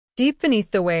Deep beneath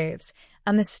the waves,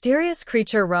 a mysterious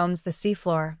creature roams the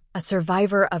seafloor, a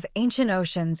survivor of ancient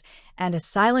oceans and a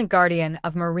silent guardian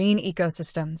of marine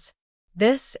ecosystems.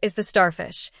 This is the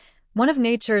starfish, one of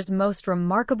nature's most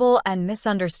remarkable and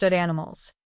misunderstood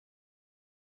animals.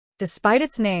 Despite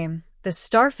its name, the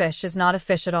starfish is not a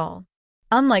fish at all.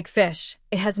 Unlike fish,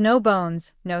 it has no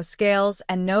bones, no scales,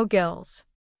 and no gills.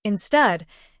 Instead,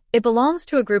 it belongs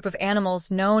to a group of animals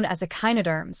known as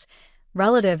echinoderms,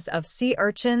 relatives of sea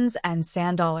urchins and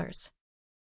sand dollars.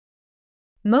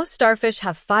 Most starfish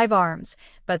have 5 arms,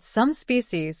 but some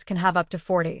species can have up to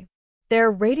 40.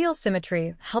 Their radial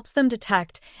symmetry helps them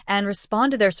detect and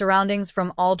respond to their surroundings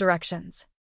from all directions.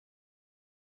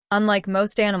 Unlike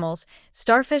most animals,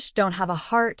 starfish don't have a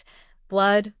heart,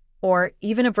 blood, or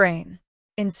even a brain.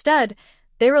 Instead,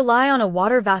 they rely on a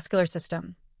water vascular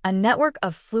system, a network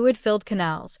of fluid-filled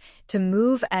canals, to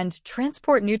move and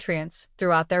transport nutrients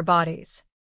throughout their bodies.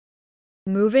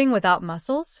 Moving without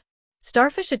muscles?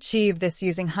 Starfish achieve this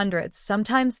using hundreds,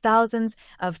 sometimes thousands,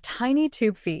 of tiny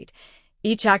tube feet,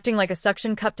 each acting like a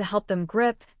suction cup to help them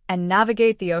grip and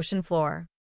navigate the ocean floor.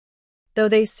 Though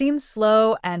they seem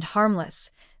slow and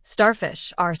harmless,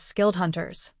 starfish are skilled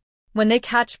hunters. When they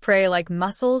catch prey like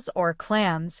mussels or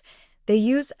clams, they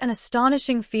use an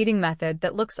astonishing feeding method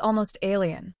that looks almost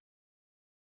alien.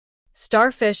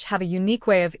 Starfish have a unique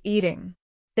way of eating.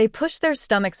 They push their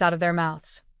stomachs out of their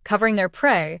mouths, covering their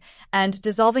prey and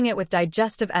dissolving it with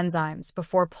digestive enzymes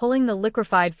before pulling the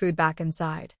liquefied food back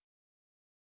inside.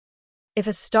 If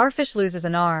a starfish loses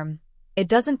an arm, it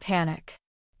doesn't panic.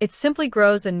 It simply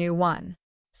grows a new one.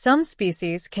 Some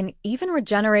species can even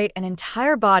regenerate an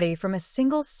entire body from a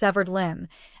single severed limb,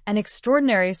 an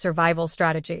extraordinary survival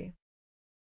strategy.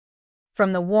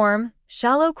 From the warm,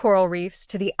 shallow coral reefs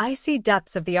to the icy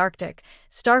depths of the Arctic,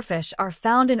 starfish are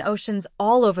found in oceans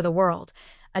all over the world,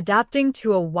 adapting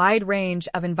to a wide range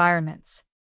of environments.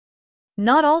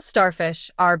 Not all starfish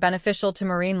are beneficial to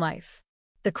marine life.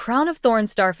 The crown-of-thorn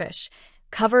starfish,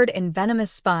 covered in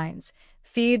venomous spines,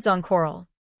 feeds on coral.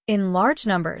 In large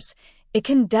numbers, it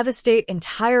can devastate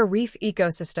entire reef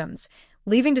ecosystems,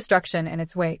 leaving destruction in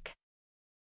its wake.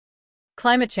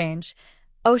 Climate change,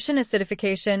 ocean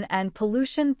acidification, and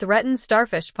pollution threaten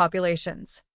starfish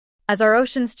populations. As our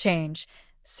oceans change,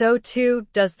 so too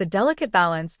does the delicate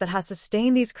balance that has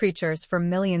sustained these creatures for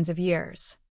millions of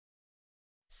years.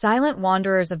 Silent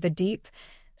wanderers of the deep,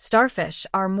 starfish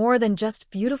are more than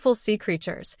just beautiful sea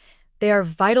creatures. They are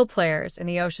vital players in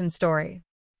the ocean story.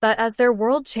 But as their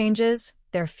world changes,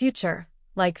 their future,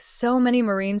 like so many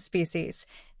marine species,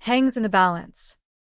 hangs in the balance.